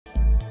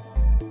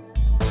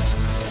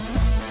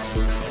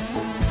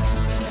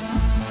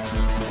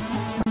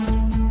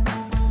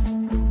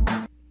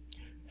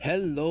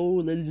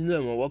ladies and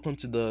gentlemen, welcome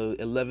to the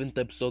 11th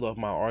episode of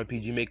my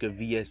RPG Maker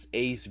vs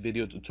Ace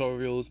video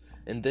tutorials.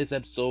 In this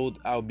episode,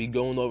 I'll be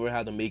going over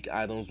how to make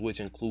items, which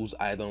includes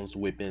items,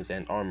 weapons,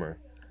 and armor.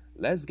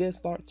 Let's get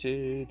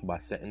started by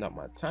setting up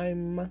my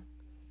time.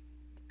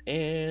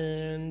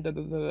 And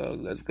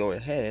let's go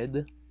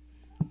ahead.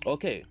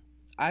 Okay,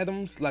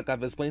 items, like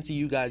I've explained to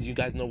you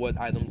guys know what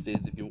items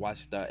is if you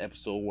watched the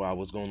episode where I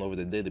was going over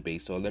the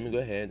database. So let me go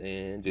ahead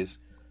and just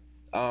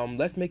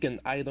let's make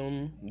an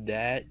item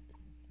that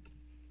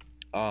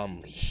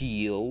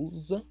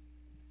heals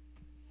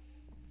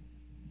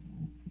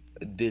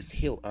this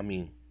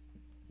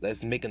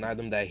let's make an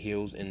item that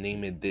heals and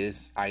name it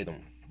this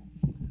item.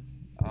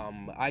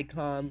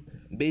 Icon,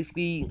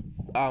 basically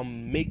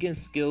making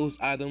skills,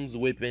 items,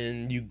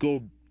 weapon, you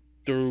go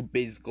through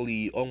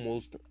basically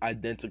almost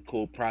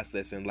identical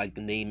processing, like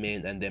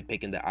naming and then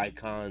picking the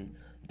icon,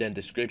 then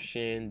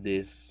description.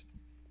 This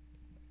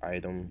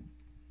item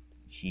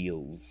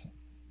heals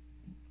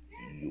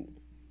you.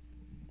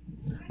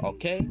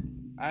 Okay,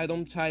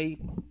 item type,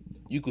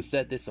 you could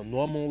set this a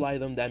normal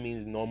item, that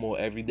means normal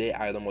everyday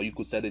item, or you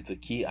could set it to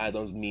key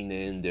items,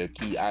 meaning they're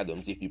key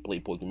items. If you play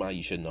Pokemon,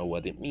 you should know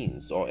what it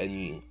means, or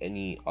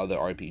any other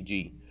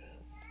RPG.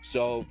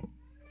 So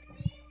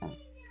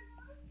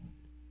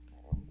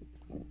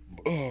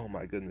oh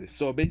my goodness,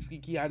 so basically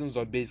key items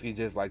are basically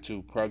just like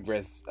to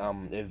progress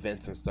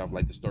events and stuff,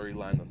 like the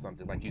storyline or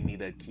something. Like you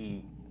need a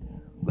key,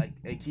 like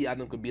a key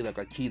item could be like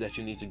a key that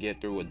you need to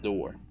get through a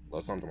door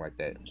or something like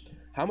that.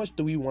 How much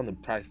do we want to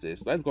price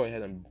this? Let's go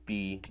ahead and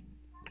be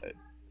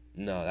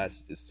no,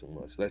 that's just too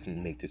much. Let's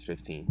make this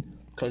 15.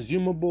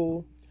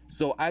 Consumable.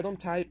 So item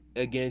type,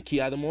 again,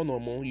 key item or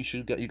normal.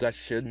 You guys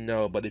should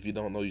know, but if you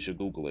don't know, you should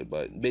Google it.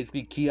 But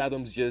basically key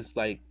items just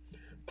like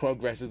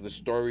progresses the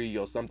story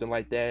or something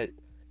like that.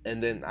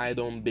 And then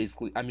item,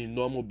 basically,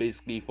 normal,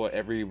 basically for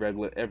every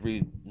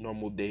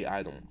normal day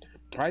item.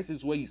 Price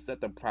is where you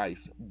set the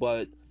price,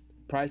 but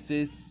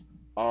prices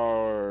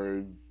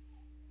are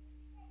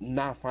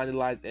not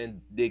finalized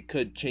and they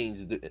could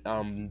change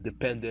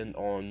depending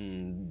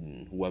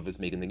on whoever's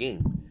making the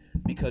game,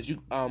 because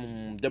you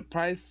the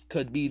price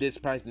could be this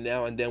price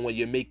now, and then when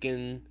you're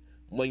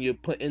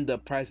putting the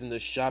price in the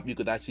shop, you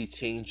could actually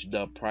change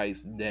the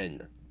price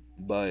then.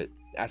 But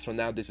as for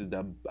now, this is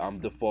the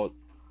default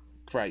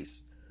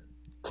price.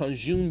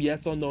 Consume,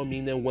 yes or no,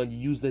 meaning when you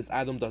use this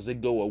item, does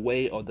it go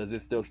away or does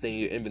it still stay in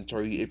your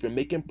inventory? If you're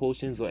making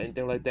potions or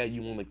anything like that,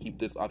 you want to keep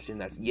this option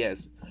as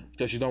yes,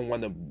 because you don't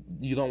want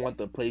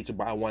the player to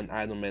buy one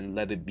item and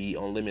let it be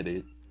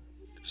unlimited.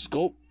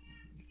 Scope,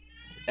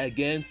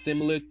 again,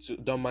 similar to,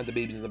 don't mind the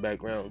babies in the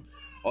background,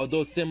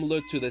 although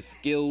similar to the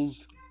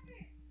skills,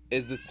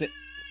 is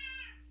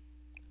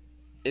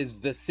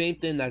the same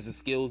thing as the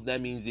skills. That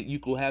means that you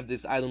could have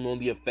this item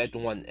only affect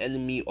one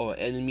enemy, or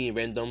enemy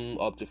random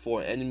up to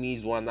 4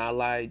 enemies, 1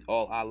 allied,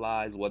 all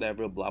allies,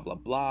 whatever, blah blah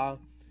blah.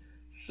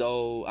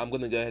 So I'm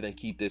gonna go ahead and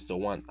keep this to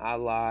 1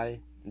 ally.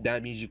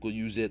 That means you could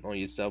use it on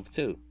yourself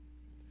too.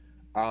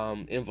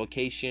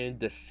 Invocation,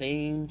 the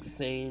same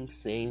thing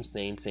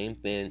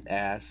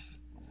as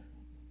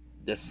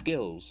the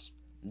skills.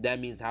 That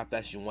means how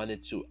fast you want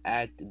it to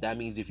act. That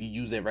means if you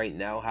use it right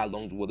now, how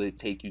long will it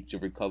take you to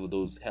recover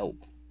those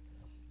health.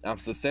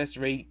 Success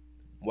rate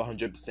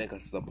 100%,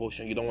 because it's a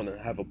potion. You don't want to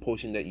have a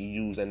potion that you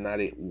use and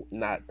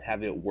not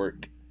have it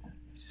work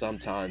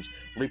sometimes.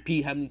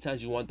 Repeat how many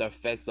times you want the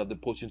effects of the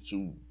potion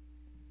to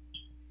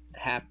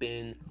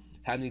happen.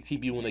 How many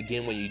TP you want to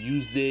gain when you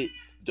use it.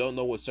 Don't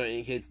know what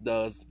certain hits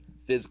does.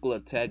 Physical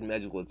attack,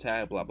 magical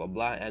attack, blah blah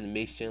blah.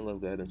 Animation, let's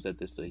go ahead and set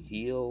this to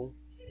heal.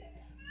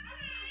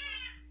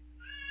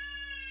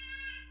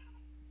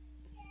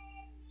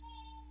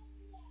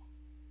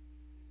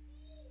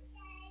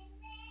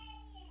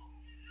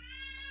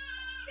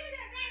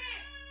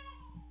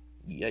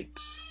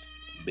 Yikes,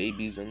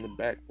 babies in the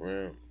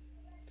background.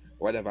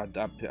 Whatever,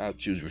 I'll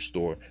choose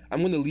restore.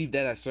 I'm gonna leave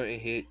that at certain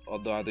hit,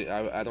 although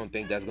I don't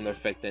think that's gonna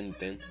affect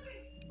anything.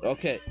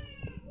 Okay,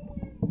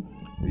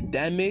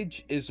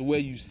 damage is where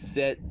you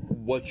set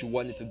what you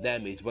want it to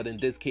damage, but in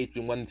this case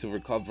we wanted to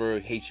recover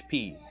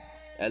HP.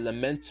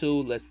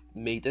 Elemental, let's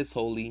make this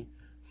holy.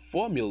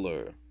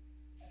 Formula,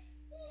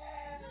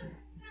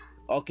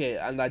 okay,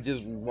 and I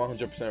just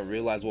 100%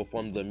 realized what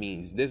formula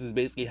means. This is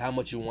basically how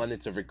much you want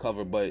it to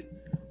recover, but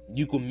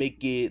you could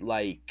make it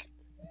like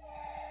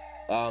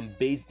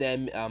base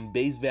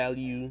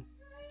value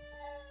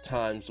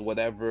times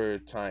whatever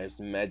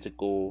times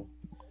magical,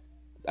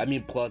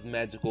 plus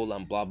magical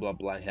and blah blah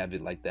blah, have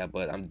it like that.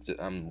 But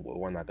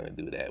we're not gonna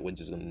do that. We're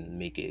just gonna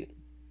make it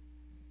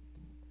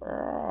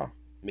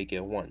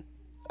 1,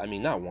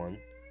 not 1,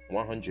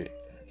 100.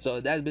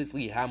 So that's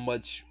basically how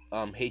much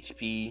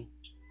HP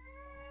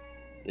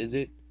is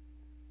it.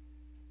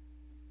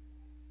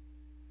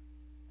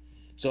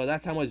 So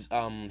that's how much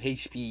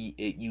HP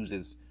it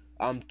uses.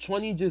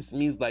 20 just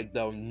means like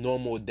the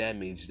normal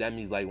damage. That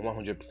means like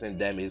 100%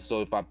 damage. So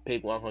if I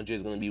pick 100,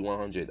 it's gonna be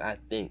 100, I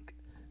think.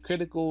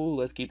 Critical,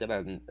 let's keep that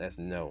as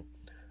no.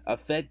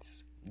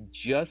 Effects,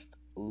 just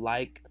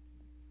like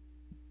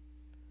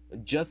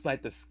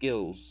the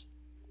skills.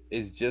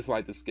 is just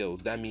like the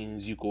skills. That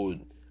means you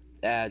could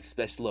add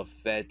special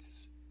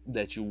effects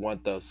that you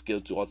want the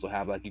skill to also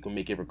have. Like you can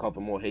make it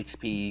recover more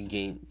HP,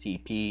 gain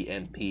TP,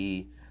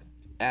 MP,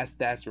 add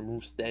stats,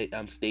 remove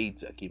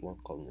states. I keep on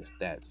calling it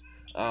stats.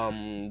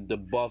 The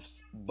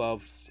buffs,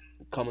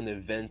 common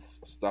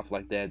events, stuff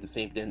like that. The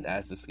same thing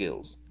as the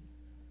skills.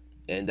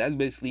 And that's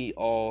basically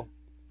all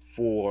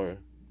for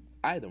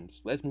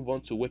items. Let's move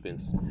on to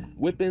weapons.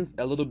 Weapons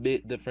a little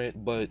bit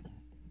different, but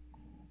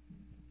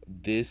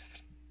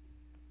this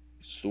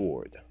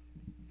sword.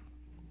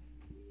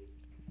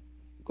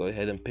 Go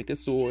ahead and pick a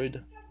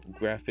sword,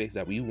 graphics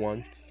that we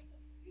want.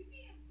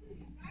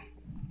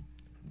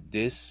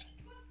 This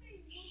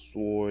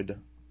sword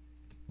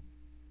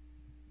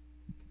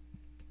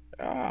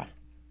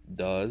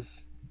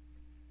does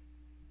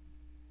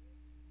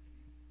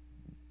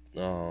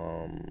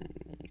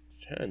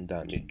 10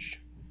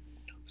 damage.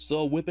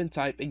 So weapon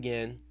type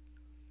again.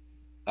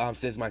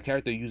 Since my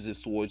character uses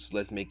swords,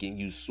 let's make it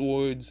use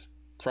swords.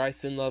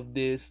 Pricing of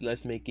this,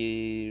 let's make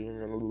it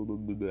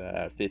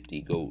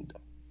 50 gold.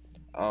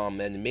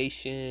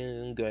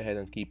 Animation, go ahead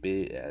and keep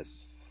it as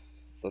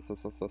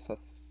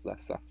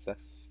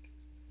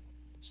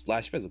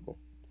slash physical.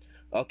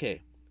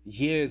 Okay,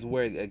 here's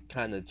where it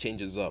kind of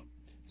changes up.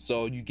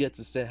 So you get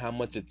to set how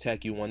much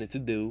attack you want it to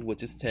do,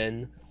 which is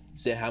 10.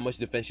 Set how much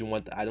defense you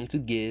want the item to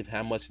give,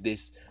 how much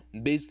this.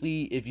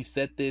 Basically, if you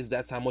set this,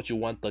 that's how much you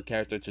want the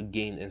character to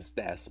gain in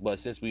stats. But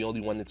since we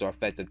only want it to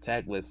affect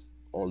attack, let's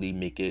only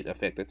make it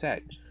affect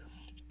attack.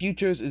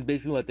 Futures is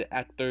basically like the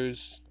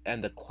actors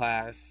and the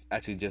class.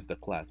 Actually, just the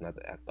class, not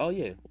the actor. Oh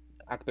yeah,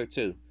 actor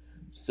too.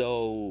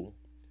 So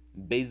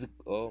basic.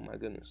 Oh my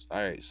goodness.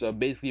 All right. So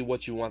basically,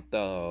 what you want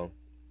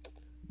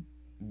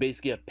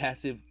basically a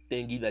passive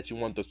thingy that you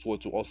want the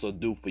sword to also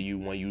do for you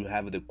when you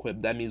have it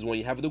equipped. That means when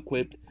you have it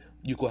equipped,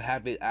 you could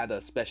have it add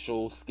a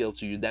special skill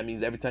to you. That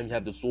means every time you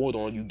have the sword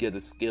on, you get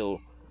a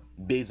skill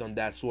based on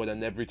that sword,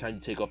 and every time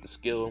you take off the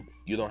skill,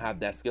 you don't have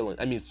that skill.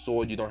 I mean,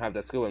 sword, you don't have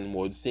that skill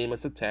anymore. The same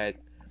as attack.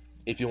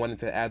 If you wanted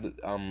to add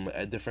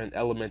a different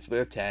element to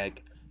the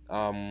attack,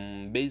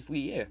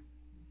 basically, yeah,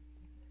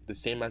 the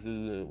same as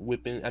the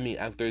weapon. I mean,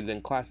 actors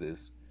and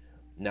classes.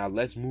 Now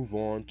let's move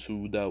on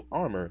to the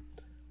armor.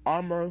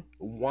 Armor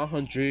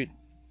 100,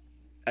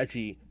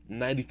 actually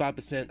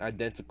 95%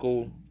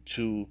 identical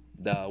to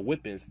the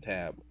weapons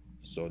tab.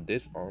 So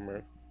this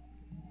armor,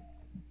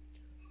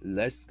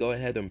 let's go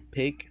ahead and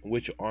pick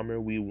which armor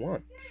we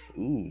want.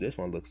 Ooh, this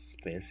one looks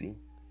fancy.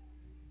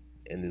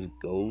 And it's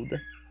gold.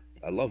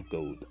 I love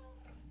gold.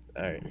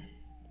 Alright.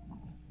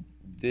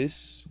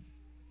 This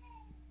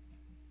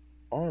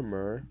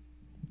armor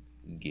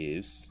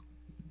gives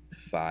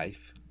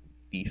 5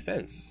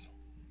 defense.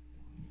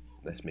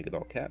 Let's make it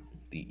all cap.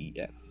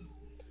 DEF.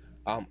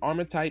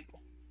 Armor type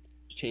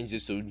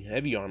changes to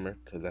heavy armor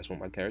because that's what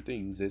my character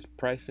uses.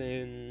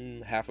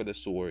 Pricing half of the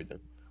sword.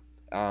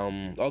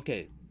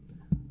 Okay.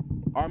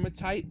 Armor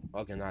type.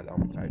 Okay, not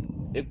armor type.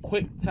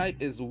 Equip type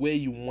is where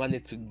you want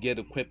it to get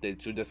equipped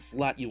to, the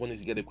slot you want it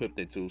to get equipped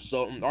to.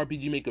 So in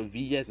RPG Maker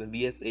VS and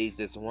VS8,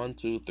 there's 1,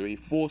 2, 3,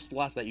 4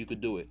 slots that you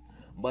could do it.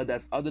 But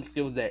there's other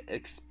skills that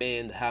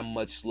expand how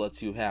much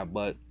slots you have.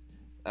 But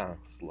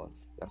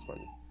slots. That's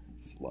funny.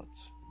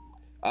 Slots.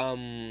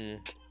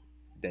 Dang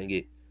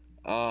it.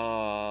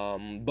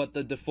 But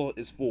the default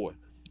is 4.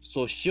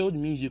 So shield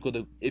means you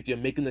could, if you're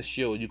making a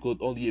shield, you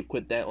could only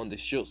equip that on the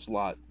shield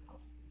slot.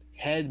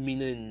 Head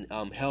meaning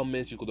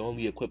helmets, you could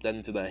only equip that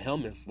into the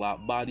helmet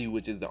slot. Body,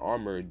 which is the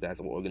armor, that's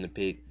what we're gonna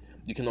pick.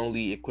 You can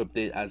only equip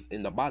it as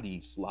in the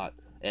body slot.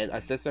 And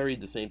accessory,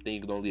 the same thing,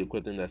 you can only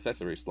equip in the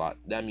accessory slot.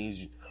 That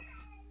means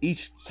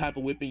each type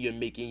of weapon you're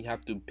making, you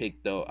have to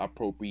pick the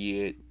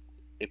appropriate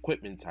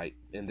equipment type.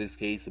 In this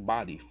case,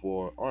 body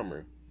for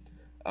armor.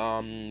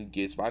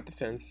 Gives 5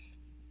 defense.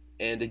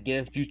 And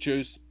again,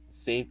 futures,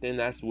 same thing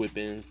as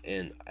weapons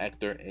and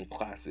actor and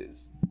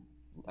classes.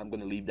 I'm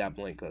gonna leave that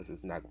blank because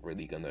it's not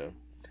really gonna.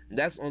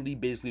 That's only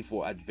basically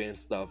for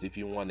advanced stuff if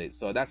you want it.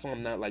 So that's why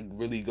I'm not like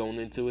really going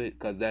into it,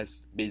 because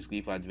that's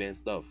basically for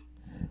advanced stuff.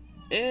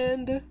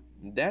 And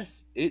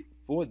that's it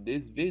for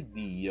this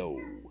video.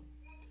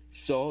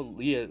 So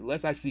yeah,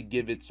 let's actually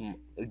give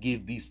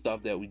these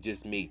stuff that we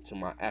just made to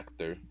my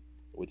actor,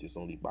 which is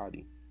only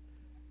body.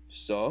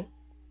 So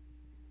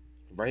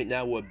right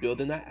now we're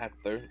building that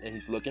actor, and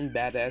he's looking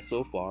badass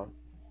so far.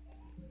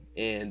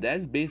 And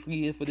that's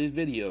basically it for this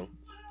video.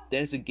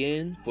 Thanks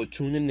again for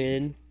tuning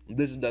in.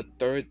 This is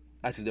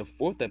the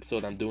fourth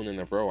episode I'm doing in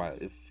a row,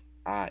 if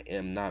I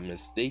am not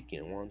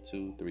mistaken. 1,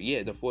 2, 3.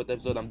 Yeah, the 4th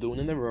episode I'm doing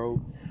in a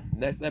row.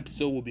 Next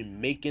episode will be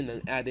making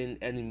and adding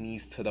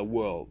enemies to the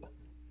world.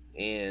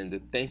 And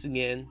thanks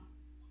again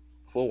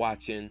for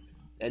watching.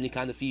 Any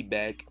kind of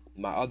feedback,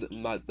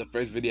 the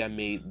first video I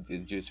made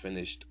is just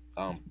finished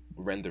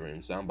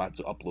rendering, so I'm about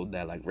to upload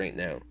that like right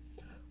now.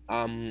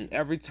 Any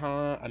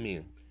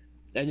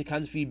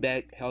kind of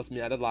feedback helps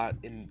me out a lot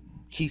and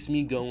keeps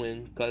me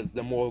going, because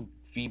the more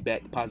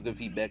positive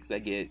feedbacks I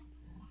get,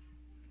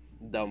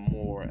 the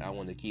more I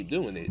want to keep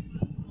doing it.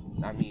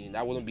 I mean,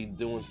 I wouldn't be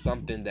doing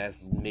something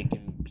that's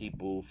making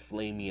people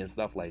flame me and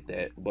stuff like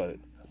that, but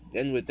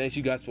Anyway, thanks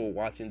you guys for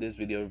watching this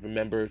video.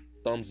 Remember,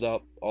 thumbs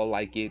up or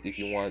like it if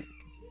you want.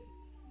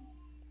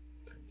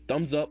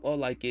 Thumbs up or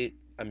like it.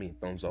 I mean,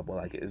 thumbs up or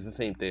like it. It's the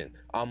same thing.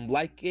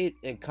 Like it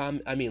and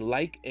comment. I mean,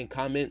 like and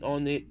comment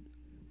on it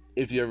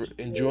if you're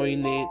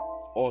enjoying it,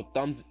 or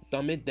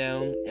thumb it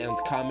down and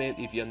comment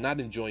if you're not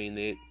enjoying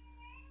it.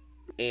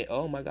 And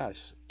oh my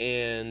gosh,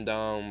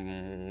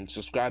 and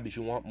subscribe if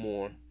you want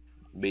more.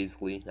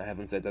 Basically, I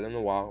haven't said that in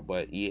a while,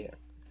 but yeah.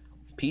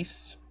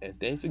 Peace and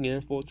thanks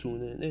again for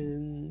tuning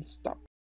in. Stop.